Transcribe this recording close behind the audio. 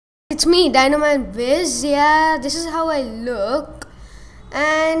It's me, Dynamite Viz. Yeah, this is how I look.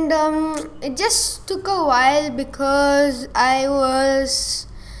 And it just took a while because I was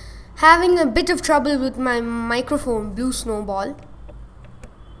having a bit of trouble with my microphone, Blue Snowball.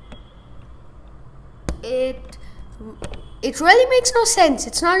 It really makes no sense.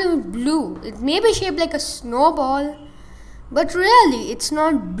 It's not even blue. It may be shaped like a snowball, but really, it's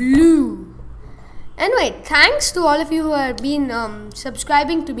not blue. Anyway, thanks to all of you who have been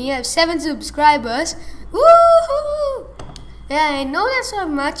subscribing to me. I have 7 subscribers. Woohoo! Yeah, I know that's not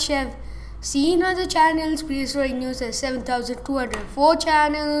much. I've seen other channels. Prehistoric News has 7,204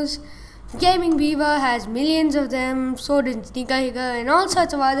 channels. Gaming Beaver has millions of them. So does Nika Higa and all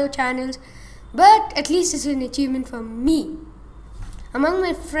sorts of other channels. But at least it's an achievement for me. Among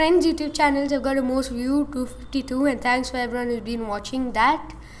my friends' YouTube channels, I've got the most viewed, 252, and thanks for everyone who's been watching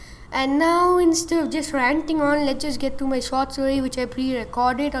that. And now, instead of just ranting on, let's just get to my short story which I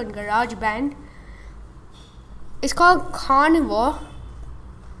pre-recorded on GarageBand. It's called Carnivore.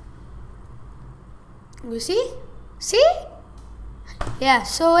 You see? See? Yeah,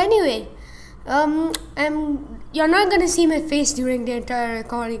 so anyway, you're not gonna see my face during the entire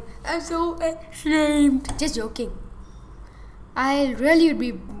recording. I'm so ashamed. Just joking.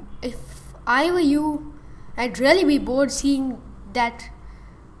 If I were you, I'd really be bored seeing that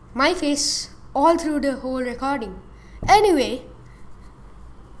my face all through the whole recording. Anyway,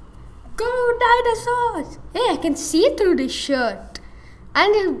 go dinosaurs! Hey, I can see it through this shirt.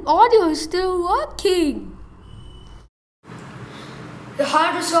 And the audio is still working. The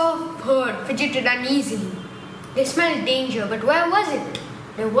Hadrosaur herd fidgeted uneasily. They smelled danger, but where was it?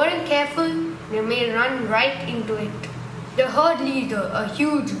 They weren't careful, they may run right into it. The herd leader, a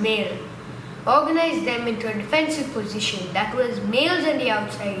huge male, organized them into a defensive position that was males on the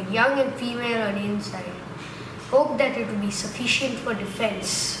outside, young and female on the inside. Hoped that it would be sufficient for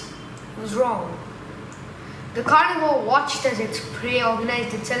defense. It was wrong. The carnivore watched as its prey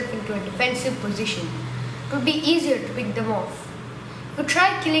organized itself into a defensive position. It would be easier to pick them off. It would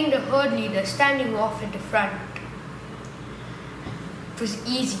try killing the herd leader standing off at the front. It was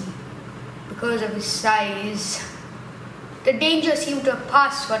easy because of his size. The danger seemed to have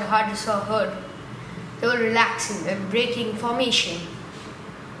passed for the Hadrosaur herd. They were relaxing and breaking formation.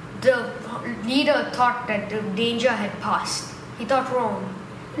 The leader thought that the danger had passed. He thought wrong.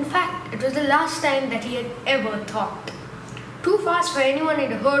 In fact, it was the last time that he had ever thought. Too fast for anyone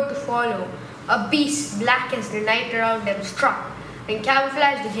in the herd to follow, a beast black as the night around them struck and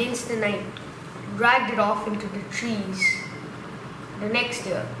camouflaged against the night, dragged it off into the trees. The next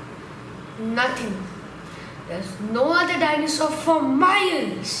year, nothing. There's no other dinosaur for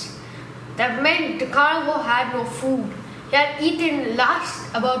miles. That meant the carnivore had no food. He had eaten last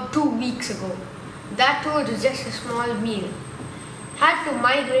about 2 weeks ago. That too was just a small meal. Had to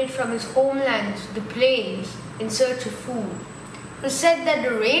migrate from his homeland to the plains in search of food. It was said that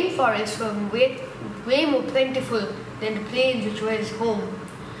the rainforests were way more plentiful than the plains which were his home.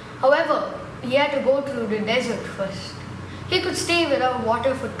 However, he had to go through the desert first. He could stay without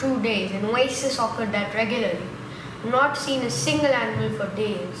water for 2 days, and oases occurred that regularly. Not seen a single animal for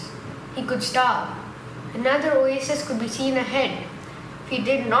days. He could starve. Another oasis could be seen ahead. If he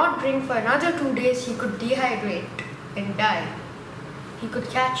did not drink for another 2 days, he could dehydrate and die.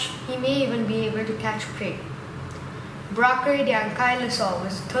 He may even be able to catch prey. Brockway the ankylosaur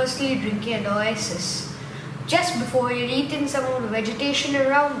was thirstily drinking at the oasis. Just before he had eaten some of the vegetation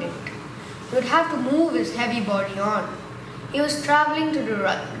around it, he would have to move his heavy body on. He was traveling to the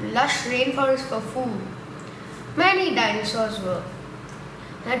lush rainforest for food. Many dinosaurs were.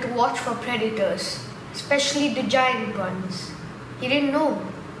 He had to watch for predators, especially the giant ones. He didn't know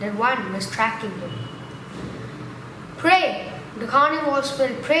that one was tracking him. Prey! The carnivore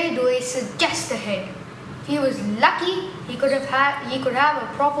smelled prey at the oasis just ahead. If he was lucky, he could have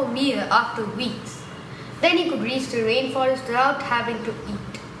a proper meal after weeks. Then he could reach the rainforest without having to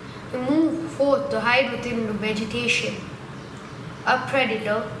eat. He moved forth to hide within the vegetation. A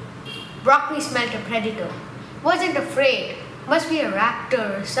predator. Brockway smelt a predator. Wasn't afraid. Must be a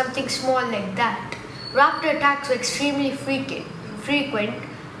raptor or something small like that. Raptor attacks were extremely frequent,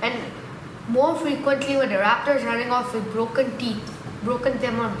 and more frequently were the raptors running off with broken teeth, broken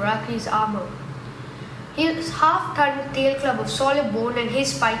them on Brockway's armor. His half-ton tail club of solid bone and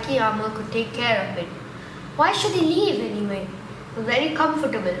his spiky armor could take care of it. Why should he leave anyway? It was very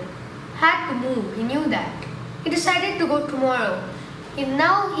comfortable. Had to move, he knew that. He decided to go tomorrow.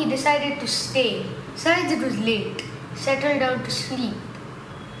 Now he decided to stay. Besides, it was late. Settled down to sleep.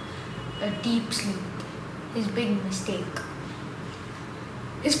 A deep sleep. His big mistake.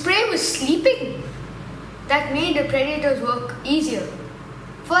 His prey was sleeping. That made the predator's work easier.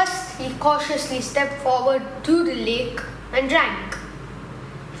 First, he cautiously stepped forward to the lake and drank.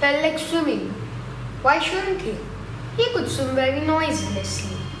 Felt like swimming. Why shouldn't he? He could swim very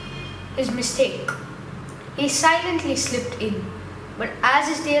noiselessly. His mistake. He silently slipped in, but as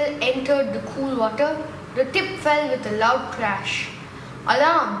his tail entered the cool water, the tip fell with a loud crash.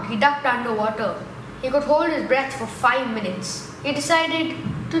 Alarmed, he ducked underwater. He could hold his breath for 5 minutes. He decided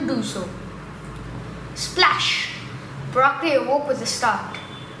to do so. Splash! Broccoli awoke with a start.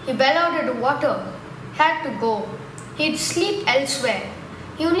 He bellowed at the water. He had to go. He'd sleep elsewhere.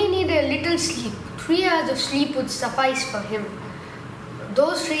 He only needed a little sleep. 3 hours of sleep would suffice for him.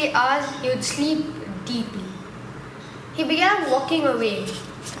 Those 3 hours he would sleep deeply. He began walking away.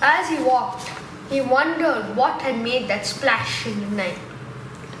 As he walked, he wondered what had made that splash in the night.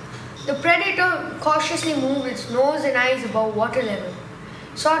 The predator cautiously moved its nose and eyes above water level.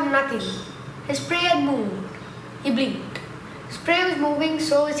 Saw nothing. His prey had moved. He blinked. His prey was moving,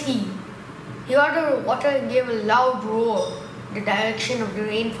 so was he. He ordered the water and gave a loud roar in the direction of the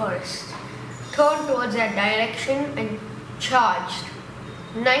rainforest. Turned towards that direction and charged.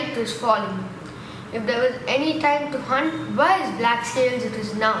 Night was falling. If there was any time to hunt by his black scales, it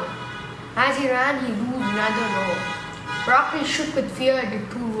was now. As he ran, he roared another roar. Broccoli shook with fear at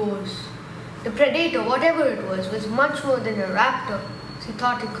the 2 roars. The predator, whatever it was much more than a raptor as he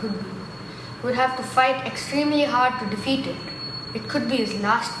thought it could be. He would have to fight extremely hard to defeat it. It could be his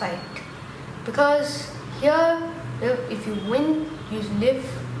last fight. Because here, if you win, you live.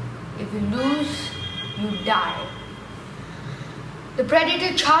 If you lose, you die. The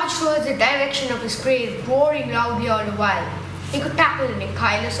predator charged towards the direction of his prey, roaring loudly all the while. He could tackle an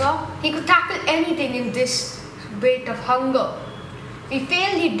ankylosaur. He could tackle anything in this bait of hunger. If he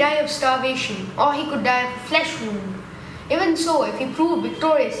failed, he'd die of starvation, or he could die of a flesh wound. Even so, if he proved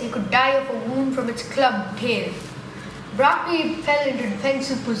victorious, he could die of a wound from its clubbed tail. Broccoli fell into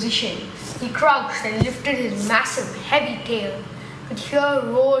defensive position. He crouched and lifted his massive, heavy tail. He could hear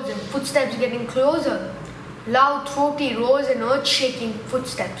roars and footsteps getting closer. Loud, throaty roars and earth-shaking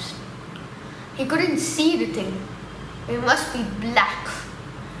footsteps. He couldn't see the thing. It must be black.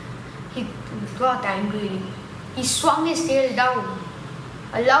 He thought angrily. He swung his tail down.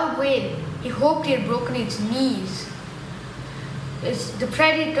 A loud wail. He hoped he had broken its knees. The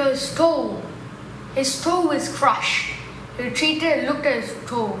predator's toe. His toe was crushed. He retreated and looked at his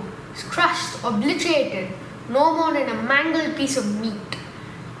toe. It's crushed, obliterated, no more than a mangled piece of meat.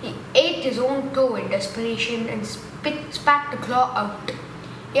 He ate his own toe in desperation and spat the claw out.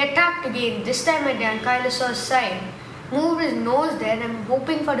 He attacked again, this time at the ankylosaur's side. Moved his nose there and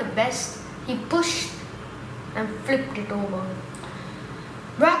hoping for the best, he pushed and flipped it over.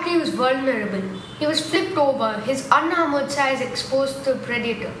 Broccoli was vulnerable. He was flipped over, his unarmored sides exposed to the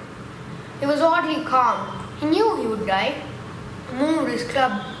predator. He was oddly calm. He knew he would die. He moved his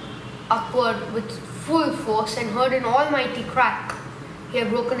club upward with full force and heard an almighty crack. He had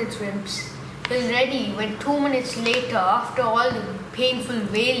broken its ribs. He was ready when 2 minutes later, after all the painful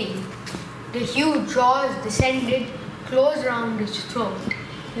wailing, the huge jaws descended, closed around his throat.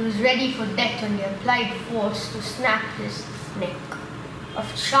 He was ready for death when they applied force to snap his neck. A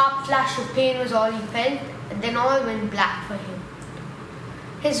sharp flash of pain was all he felt, and then all went black for him.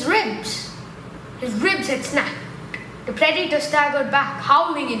 His ribs had snapped. The predator staggered back,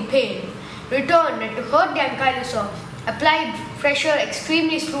 howling in pain. Returned and to hurt the ankylosaur, applied pressure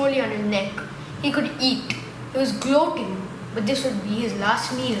extremely slowly on his neck. He could eat. He was gloating, but this would be his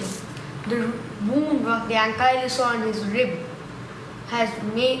last meal. The wound of the ankylosaur on his rib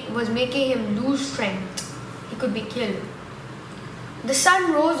was making him lose strength. He could be killed. The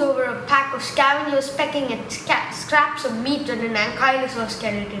sun rose over a pack of scavengers pecking at scraps of meat on an ankylosaur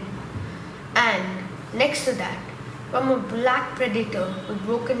skeleton. And next to that, from a black predator with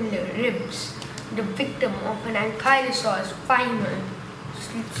broken ribs, the victim of an ankylosaur's final,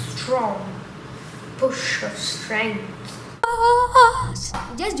 strong push of strength.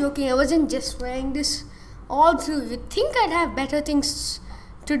 Just joking, I wasn't just wearing this all through. You'd think I'd have better things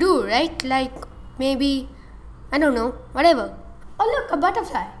to do, right? Like maybe, I don't know, whatever. Oh look, a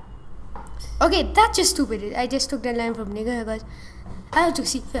butterfly. Okay, that's just stupid. I just took that line from nigger because I have to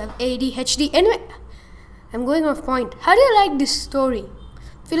see if I have ADHD. Anyway, I'm going off point. How do you like this story?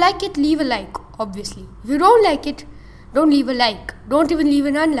 If you like it, leave a like, obviously. If you don't like it, don't leave a like. Don't even leave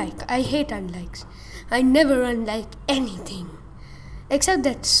an unlike. I hate unlikes. I never unlike anything. Except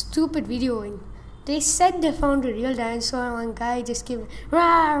that stupid videoing. They said they found a real dinosaur and one guy just gave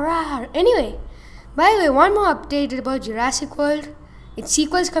rah rah. Anyway, by the way, one more update about Jurassic World. Its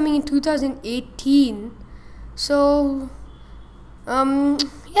sequel's coming in 2018. So,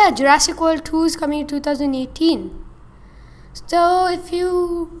 yeah, Jurassic World 2 is coming in 2018. So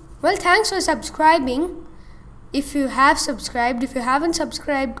thanks for subscribing. If you have subscribed, if you haven't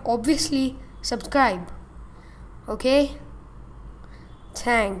subscribed, obviously subscribe. Okay?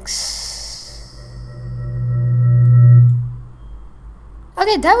 Thanks.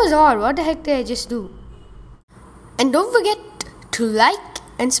 Okay, that was all. What the heck did I just do? And don't forget to like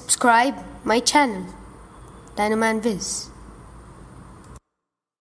and subscribe my channel, Dinoman Viz.